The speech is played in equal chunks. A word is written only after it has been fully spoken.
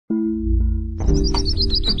And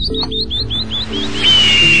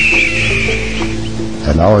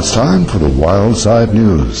now it's time for the Wild Side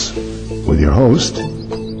News with your host,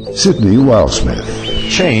 Sidney Wildsmith.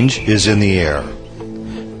 Change is in the air.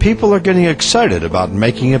 People are getting excited about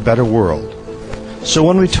making a better world. So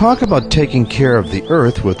when we talk about taking care of the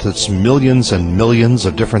Earth with its millions and millions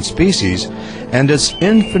of different species and its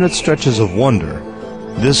infinite stretches of wonder,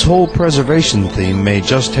 this whole preservation theme may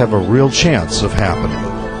just have a real chance of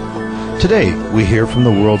happening. Today, we hear from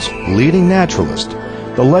the world's leading naturalist,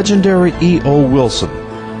 the legendary E.O. Wilson,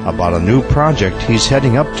 about a new project he's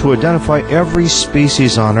heading up to identify every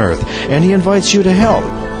species on Earth, and he invites you to help.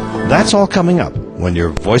 That's all coming up when your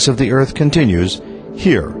Voice of the Earth continues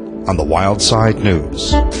here on the Wild Side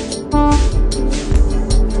News.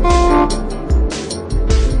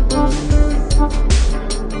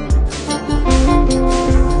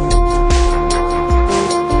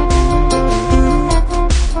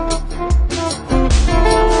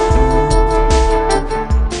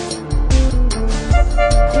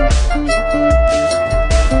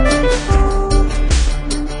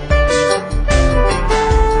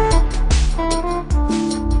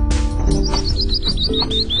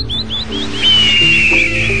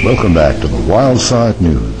 Welcome back to the Wild Side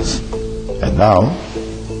News. And now,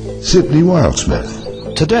 Sidney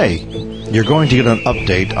Wildsmith. Today, you're going to get an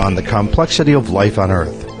update on the complexity of life on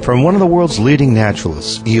Earth from one of the world's leading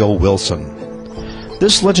naturalists, E.O. Wilson.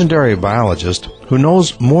 This legendary biologist, who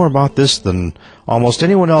knows more about this than almost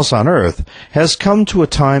anyone else on Earth, has come to a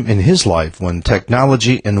time in his life when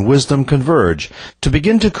technology and wisdom converge to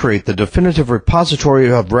begin to create the definitive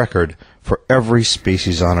repository of record for every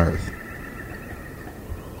species on Earth.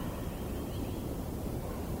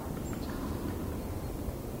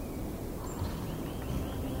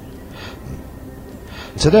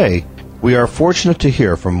 Today, we are fortunate to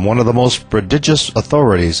hear from one of the most prodigious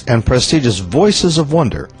authorities and prestigious voices of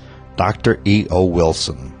wonder, Dr. E.O.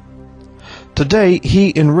 Wilson. Today,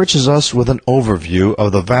 he enriches us with an overview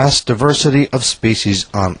of the vast diversity of species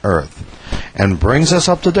on Earth and brings us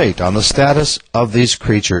up to date on the status of these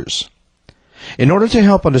creatures. In order to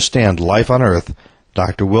help understand life on Earth,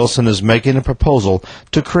 Dr. Wilson is making a proposal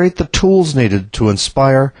to create the tools needed to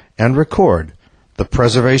inspire and record the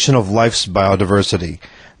preservation of life's biodiversity,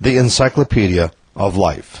 the Encyclopedia of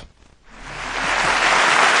Life.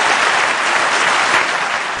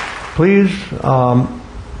 Please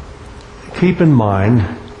keep in mind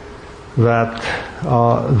that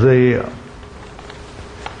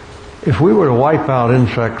if we were to wipe out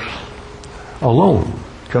insects alone,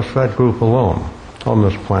 just that group alone on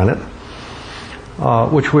this planet,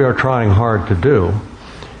 which we are trying hard to do,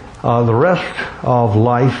 the rest of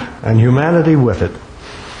life and humanity with it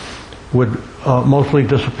would mostly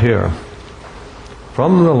disappear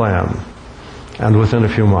from the land and within a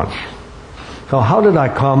few months. So how did I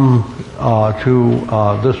come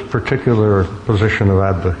to this particular position of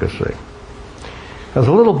advocacy? As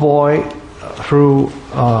a little boy, through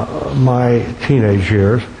my teenage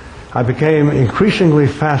years, I became increasingly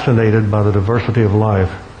fascinated by the diversity of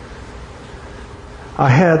life. I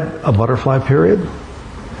had a butterfly period,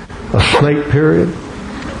 a snake period,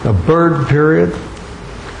 a bird period,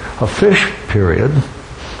 a fish period,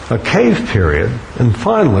 a cave period, and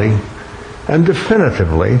finally, and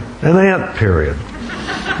definitively, an ant period.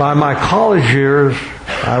 By my college years,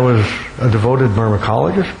 I was a devoted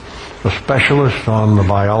myrmecologist, a specialist on the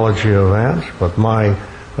biology of ants, but my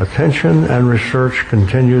attention and research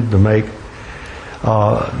continued to make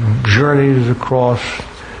journeys across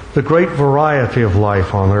the great variety of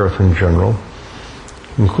life on Earth in general,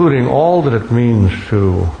 including all that it means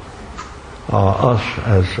to us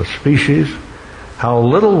as a species, how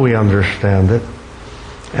little we understand it,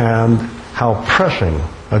 and how pressing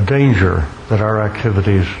a danger that our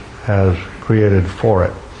activities has created for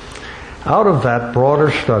it. Out of that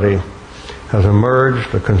broader study has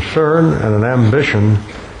emerged a concern and an ambition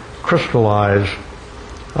crystallized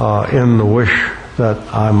in the wish that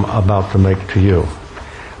I'm about to make to you.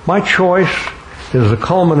 My choice is the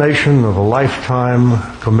culmination of a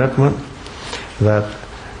lifetime commitment that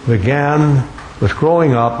began with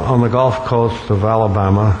growing up on the Gulf Coast of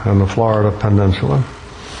Alabama and the Florida Peninsula.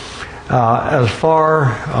 As far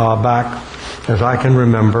back as I can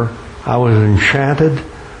remember, I was enchanted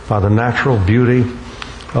by the natural beauty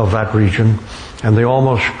of that region and the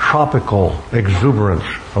almost tropical exuberance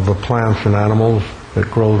of the plants and animals that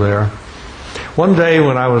grow there. One day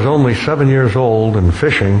when I was only 7 years old and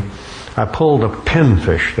fishing, I pulled a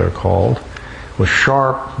pinfish, they're called, with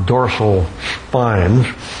sharp dorsal spines,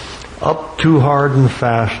 up too hard and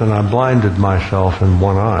fast, and I blinded myself in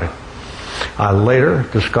one eye. I later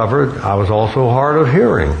discovered I was also hard of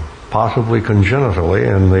hearing, possibly congenitally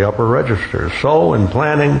in the upper registers. So, in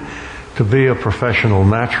planning to be a professional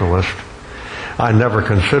naturalist, I never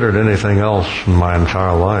considered anything else in my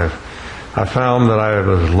entire life. I found that I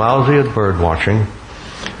was lousy at bird watching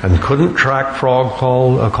and couldn't track frog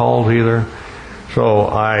calls either. So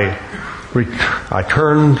I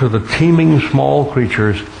turned to the teeming small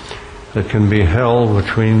creatures that can be held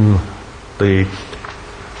between the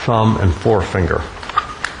thumb and forefinger.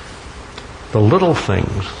 The little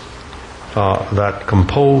things that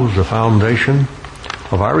compose the foundation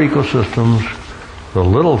of our ecosystems, the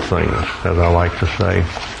little things, as I like to say,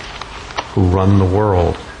 who run the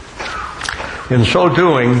world. In so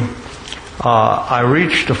doing, I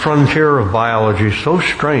reached a frontier of biology so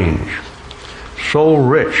strange, so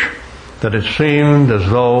rich, that it seemed as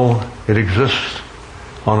though it exists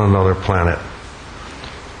on another planet.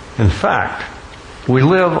 In fact, we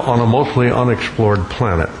live on a mostly unexplored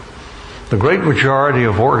planet. The great majority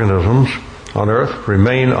of organisms on Earth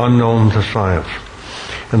remain unknown to science.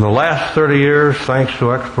 In the last 30 years, thanks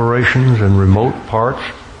to explorations in remote parts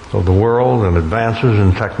of the world and advances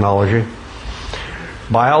in technology,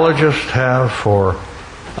 biologists have, for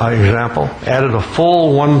example, added a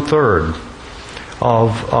full 1/3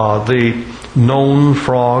 of the known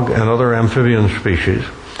frog and other amphibian species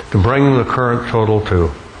to bring the current total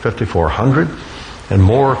to 5,400, and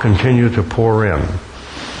more continue to pour in.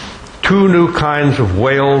 2 new kinds of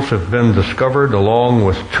whales have been discovered, along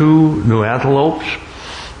with 2 new antelopes,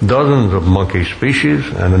 dozens of monkey species,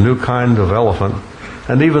 and a new kind of elephant,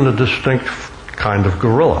 and even a distinct kind of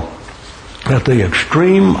gorilla. At the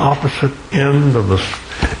extreme opposite end of the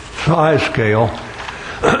size scale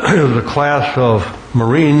is the class of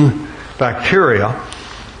marine bacteria,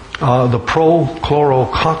 the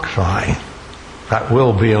Prochlorococci. That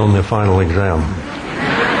will be on the final exam.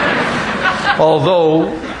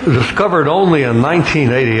 Although discovered only in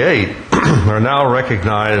 1988, are now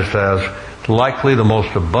recognized as likely the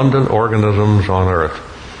most abundant organisms on Earth,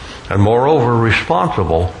 and moreover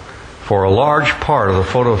responsible for a large part of the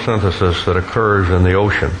photosynthesis that occurs in the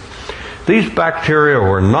ocean. These bacteria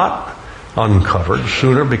were not uncovered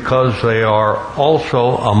sooner because they are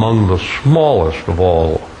also among the smallest of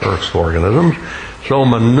all Earth's organisms, so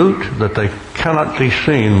minute that they cannot be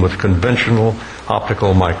seen with conventional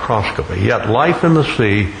optical microscopy. Yet life in the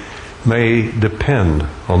sea may depend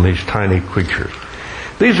on these tiny creatures.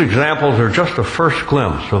 These examples are just a first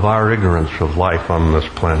glimpse of our ignorance of life on this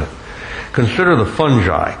planet. Consider the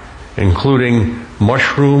fungi, including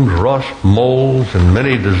mushrooms, rust, moles, and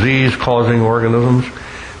many disease-causing organisms.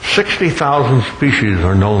 60,000 species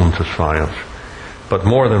are known to science, but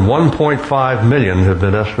more than 1.5 million have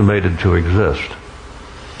been estimated to exist.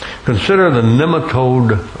 Consider the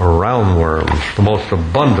nematode roundworms, the most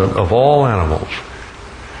abundant of all animals.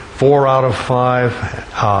 4 out of 5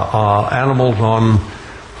 animals on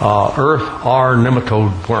Earth are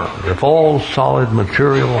nematode worms. If all solid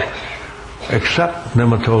material except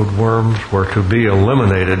nematode worms were to be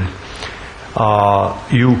eliminated,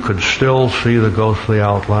 you could still see the ghostly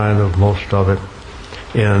outline of most of it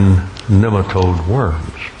in nematode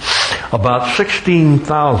worms. About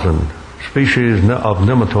 16,000 species of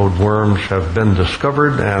nematode worms have been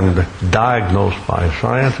discovered and diagnosed by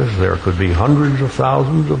scientists. There could be hundreds of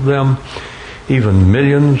thousands of them, even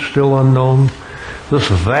millions still unknown. This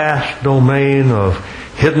vast domain of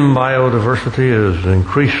hidden biodiversity is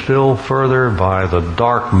increased still further by the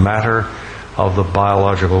dark matter of the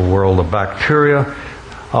biological world of bacteria,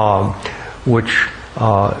 which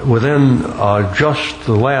within just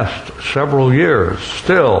the last several years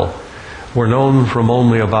still were known from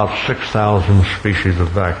only about 6,000 species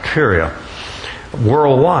of bacteria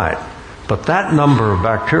worldwide. But that number of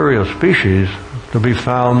bacteria species to be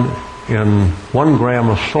found in 1 gram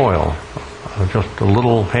of soil, just a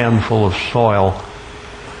little handful of soil,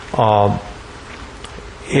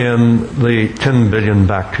 in the 10 billion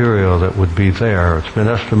bacteria that would be there. It's been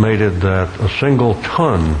estimated that a single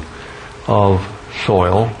ton of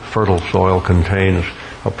soil, fertile soil, contains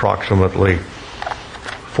approximately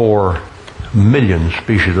 4 million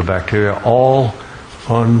species of bacteria, all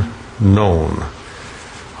unknown.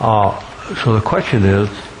 So the question is,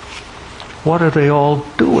 what are they all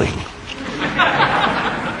doing?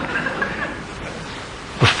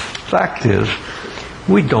 The fact is,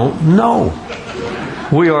 we don't know.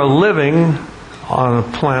 We are living on a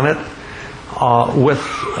planet with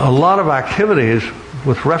a lot of activities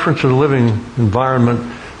with reference to the living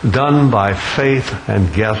environment done by faith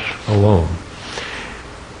and guess alone.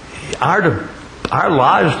 Our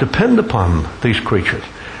lives depend upon these creatures.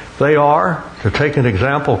 They are, to take an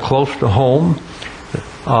example close to home,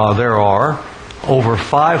 there are over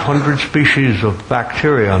 500 species of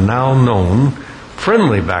bacteria now known,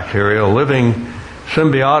 friendly bacteria living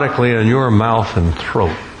symbiotically in your mouth and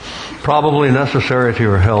throat, probably necessary to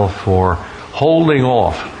your health for holding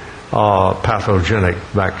off pathogenic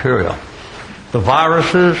bacteria. The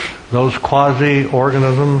viruses, those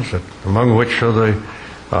quasi-organisms, among which are the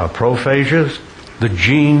prophages, the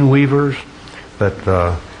gene weavers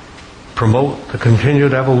that promote the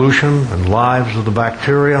continued evolution and lives of the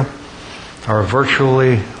bacteria, are a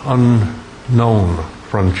virtually unknown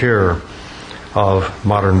frontier of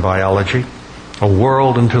modern biology, a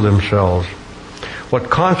world unto themselves. What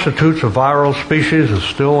constitutes a viral species is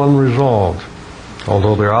still unresolved,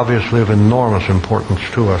 although they're obviously of enormous importance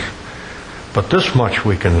to us. But this much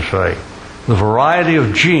we can say: the variety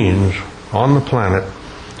of genes on the planet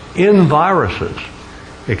in viruses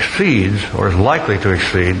exceeds, or is likely to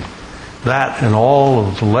exceed, that in all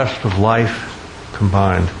of the rest of life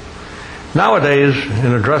combined. Nowadays,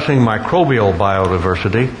 in addressing microbial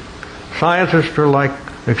biodiversity, scientists are like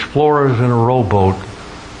explorers in a rowboat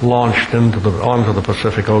launched onto the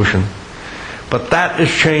Pacific Ocean. But that is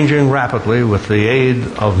changing rapidly with the aid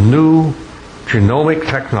of new genomic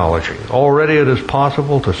technology. Already it is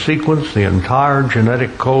possible to sequence the entire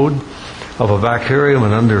genetic code of a bacterium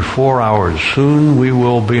in under 4 hours. Soon we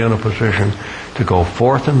will be in a position to go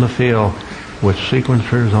forth in the field with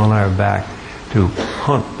sequencers on our back to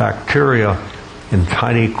hunt bacteria in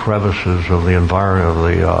tiny crevices of the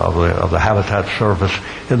environment, of the habitat surface,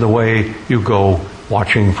 in the way you go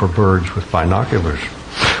watching for birds with binoculars.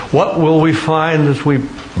 What will we find as we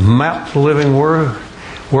map the living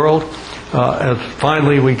world as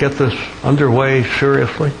finally we get this underway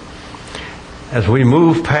seriously? As we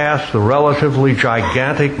move past the relatively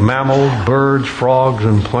gigantic mammals, birds, frogs,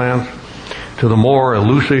 and plants, to the more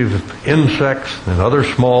elusive insects and other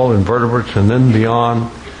small invertebrates, and then beyond,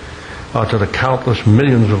 to the countless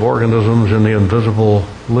millions of organisms in the invisible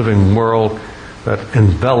living world that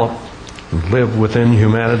envelop and live within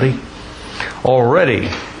humanity. Already,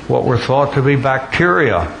 what were thought to be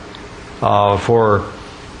bacteria for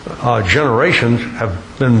generations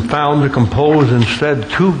have been found to compose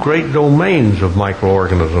instead two great domains of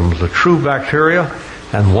microorganisms: the true bacteria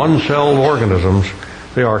and one-celled organisms,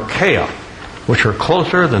 the archaea, which are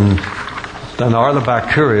closer than are the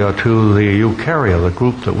bacteria to the eukarya, the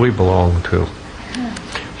group that we belong to.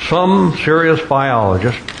 Some serious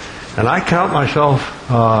biologists, and I count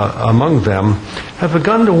myself among them, have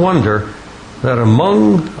begun to wonder that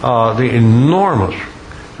among the enormous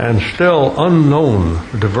and still unknown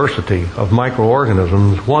diversity of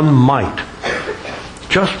microorganisms, one might,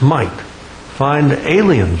 just might, find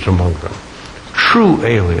aliens among them, true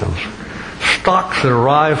aliens, stocks that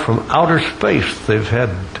arrive from outer space. They've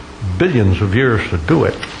had billions of years to do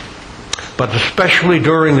it. But especially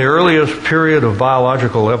during the earliest period of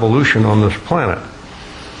biological evolution on this planet,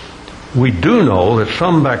 we do know that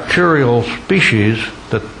some bacterial species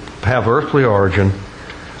that have earthly origin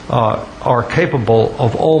are capable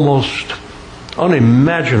of almost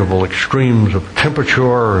unimaginable extremes of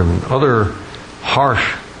temperature and other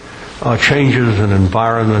harsh changes in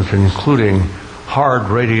environment, including hard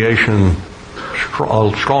radiation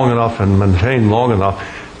strong enough and maintained long enough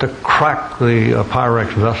to crack the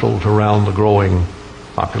Pyrex vessels around the growing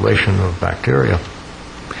population of bacteria.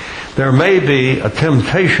 There may be a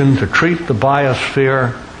temptation to treat the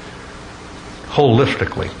biosphere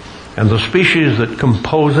holistically, and the species that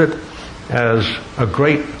compose it as a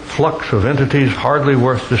great flux of entities hardly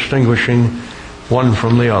worth distinguishing one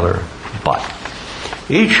from the other. But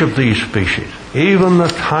each of these species, even the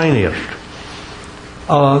tiniest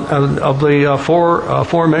of the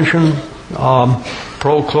aforementioned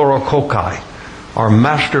Prochlorococci, are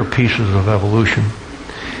masterpieces of evolution.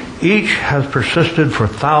 Each has persisted for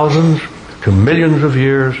thousands to millions of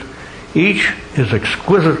years. Each is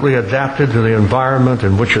exquisitely adapted to the environment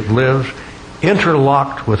in which it lives,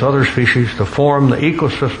 interlocked with other species to form the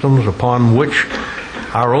ecosystems upon which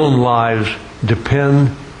our own lives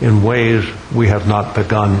depend in ways we have not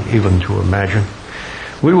begun even to imagine.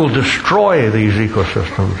 We will destroy these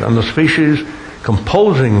ecosystems and the species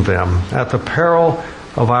composing them at the peril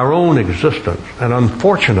of our own existence. And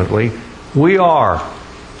unfortunately, we are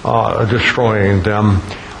destroying them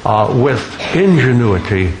with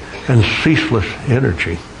ingenuity and ceaseless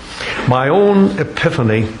energy. My own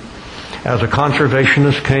epiphany as a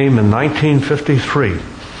conservationist came in 1953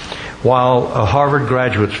 while a Harvard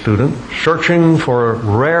graduate student searching for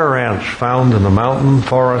rare ants found in the mountain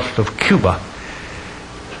forest of Cuba.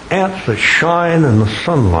 Ants that shine in the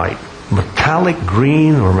sunlight, metallic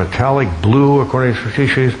green or metallic blue according to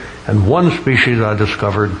species, and one species I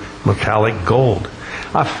discovered, metallic gold.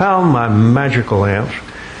 I found my magical ants,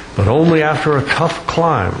 but only after a tough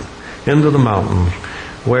climb into the mountains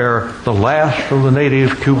where the last of the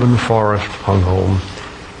native Cuban forest hung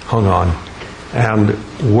on, and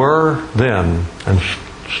were then, and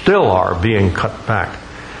still are, being cut back.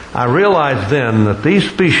 I realized then that these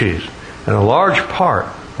species, and a large part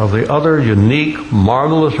of the other unique,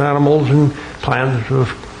 marvelous animals and plants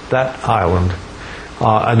of that island,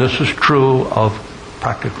 and this is true of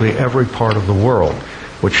practically every part of the world,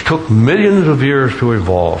 which took millions of years to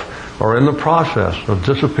evolve, are in the process of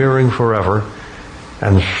disappearing forever,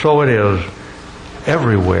 and so it is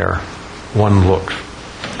everywhere one looks.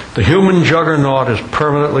 The human juggernaut is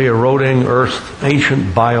permanently eroding Earth's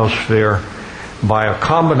ancient biosphere by a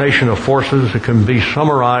combination of forces that can be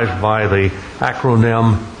summarized by the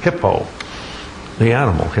acronym HIPPO, the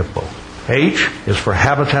animal hippo. H is for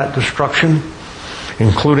habitat destruction,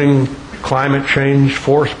 including climate change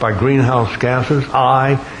forced by greenhouse gases.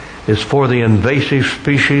 I is for the invasive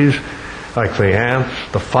species like the ants,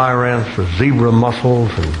 the fire ants, the zebra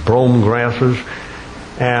mussels, and brome grasses,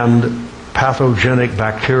 and pathogenic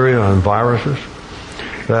bacteria and viruses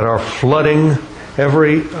that are flooding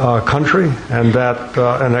every country, and at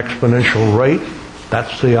an exponential rate.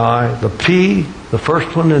 That's the I. The P, the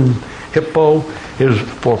first one in HIPPO, is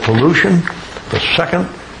for pollution. The second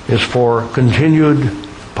is for continued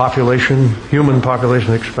human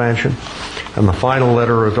population expansion. And the final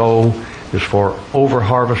letter is O, is for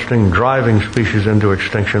over-harvesting, driving species into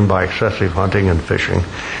extinction by excessive hunting and fishing.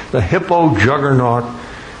 The hippo juggernaut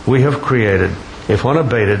we have created, if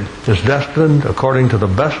unabated, is destined, according to the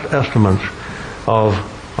best estimates of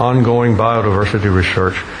ongoing biodiversity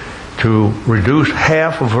research, to reduce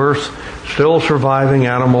half of Earth's still surviving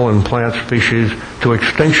animal and plant species to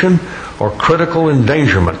extinction or critical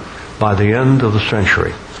endangerment by the end of the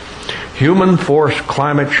century. Human-forced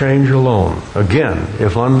climate change alone, again,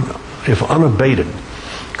 if unabated,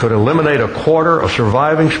 could eliminate a quarter of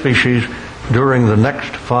surviving species during the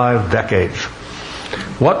next 5 decades.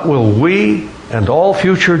 What will we and all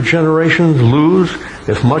future generations lose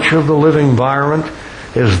if much of the living environment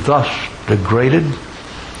is thus degraded?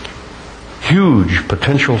 Huge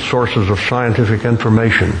potential sources of scientific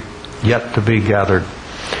information yet to be gathered.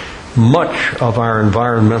 Much of our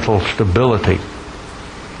environmental stability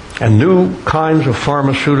and new kinds of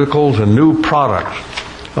pharmaceuticals and new products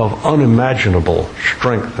of unimaginable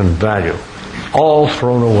strength and value, all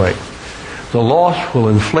thrown away. The loss will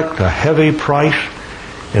inflict a heavy price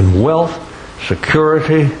in wealth,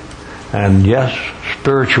 security, and yes,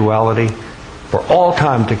 spirituality for all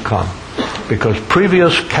time to come. Because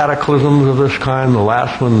previous cataclysms of this kind, the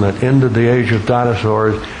last one that ended the age of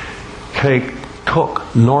dinosaurs,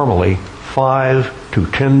 took normally 5 to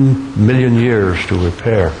 10 million years to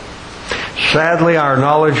repair. Sadly, our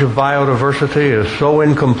knowledge of biodiversity is so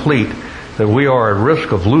incomplete that we are at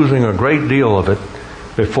risk of losing a great deal of it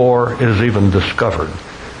before it is even discovered.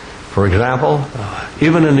 For example,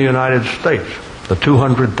 even in the United States, the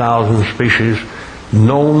 200,000 species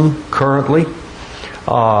known currently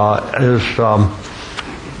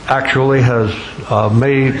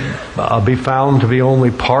may be found to be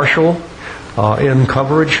only partial in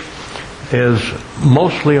coverage, is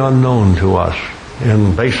mostly unknown to us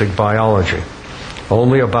in basic biology.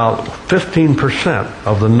 Only about 15%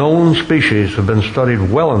 of the known species have been studied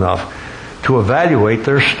well enough to evaluate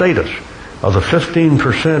their status. Of the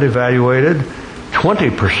 15% evaluated,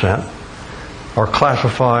 20% are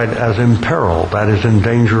classified as imperiled, that is, in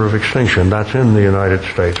danger of extinction. That's in the United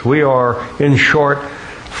States. We are, in short,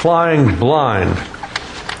 flying blind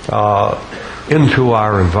into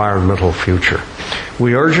our environmental future.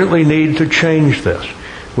 We urgently need to change this.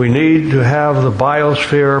 We need to have the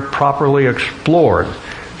biosphere properly explored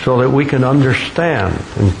so that we can understand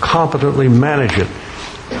and competently manage it.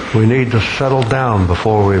 We need to settle down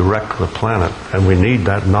before we wreck the planet, and we need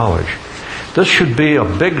that knowledge. This should be a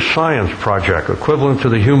big science project equivalent to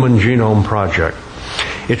the Human Genome Project.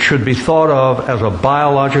 It should be thought of as a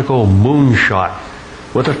biological moonshot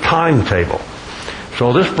with a timetable.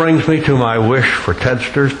 So this brings me to my wish for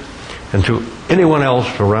Tedsters and to anyone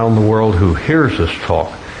else around the world who hears this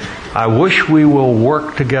talk. I wish we will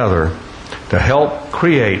work together to help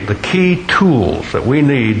create the key tools that we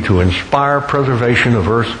need to inspire preservation of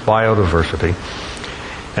Earth's biodiversity.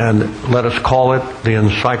 And let us call it the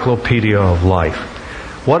Encyclopedia of Life.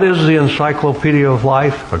 What is the Encyclopedia of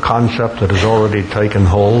Life? A concept that has already taken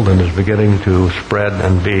hold and is beginning to spread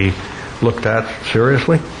and be looked at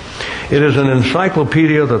seriously. It is an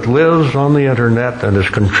encyclopedia that lives on the internet and is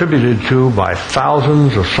contributed to by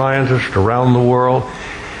thousands of scientists around the world.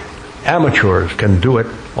 Amateurs can do it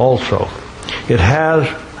also. It has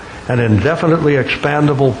an indefinitely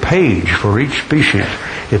expandable page for each species.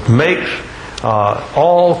 It makes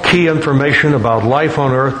all key information about life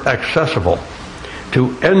on Earth accessible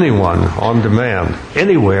to anyone on demand,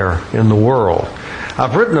 anywhere in the world.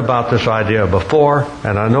 I've written about this idea before,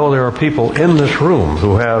 and I know there are people in this room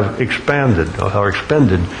who have expended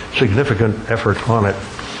significant effort on it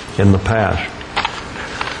in the past.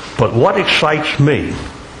 But what excites me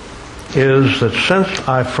is that since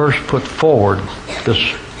I first put forward this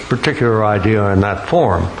particular idea in that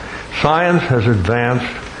form, science has advanced,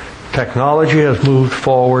 technology has moved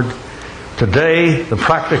forward. Today, the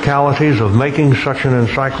practicalities of making such an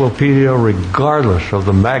encyclopedia, regardless of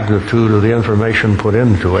the magnitude of the information put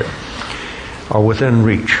into it, are within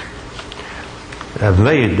reach, have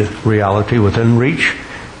made reality within reach.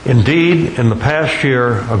 Indeed, in the past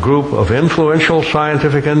year, a group of influential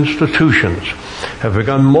scientific institutions have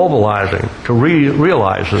begun mobilizing to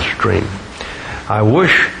realize this dream. I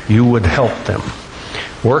wish you would help them.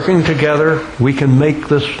 Working together, we can make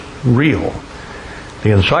this real.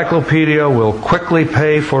 The encyclopedia will quickly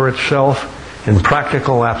pay for itself in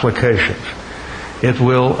practical applications. It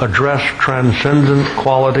will address transcendent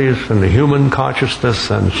qualities in the human consciousness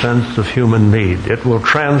and sense of human need. It will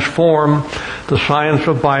transform the science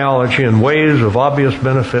of biology in ways of obvious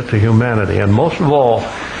benefit to humanity. And most of all,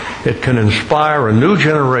 it can inspire a new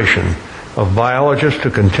generation of biologists to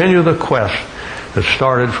continue the quest that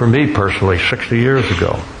started for me personally 60 years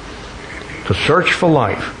ago. To search for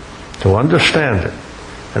life, to understand it,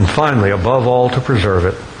 and finally, above all, to preserve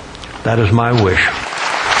it. That is my wish.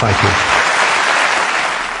 Thank you.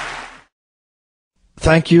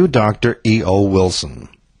 Thank you, Dr. E.O. Wilson.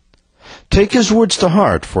 Take his words to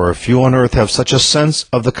heart, for few on earth have such a sense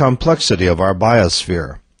of the complexity of our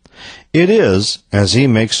biosphere. It is, as he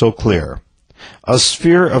makes so clear, a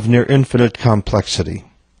sphere of near infinite complexity.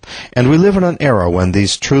 And we live in an era when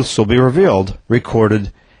these truths will be revealed,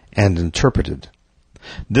 recorded, and interpreted.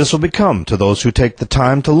 This will become, to those who take the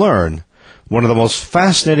time to learn, one of the most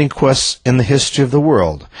fascinating quests in the history of the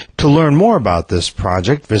world. To learn more about this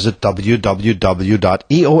project, visit www.eol.org.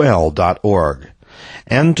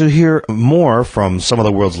 And to hear more from some of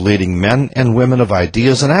the world's leading men and women of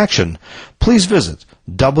ideas and action, please visit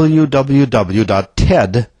www.ted.com,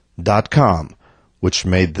 which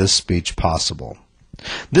made this speech possible.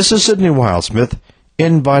 This is Sidney Wildsmith,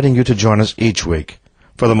 inviting you to join us each week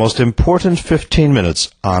for the most important 15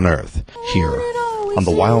 minutes on Earth, here on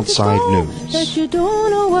the Wild Side News. That you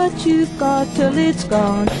don't know what you've got till it's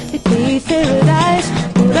gone. They paved paradise,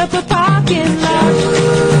 put up a parking lot.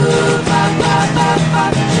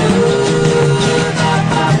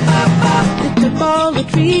 They took all the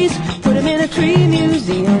trees, put them in a tree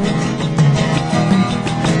museum.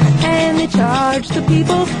 And they charged the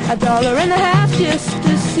people $1.50 just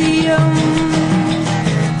to see them.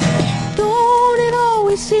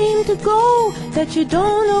 Seem to go that you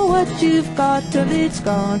don't know what you've got till it's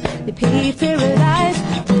gone. They paved paradise.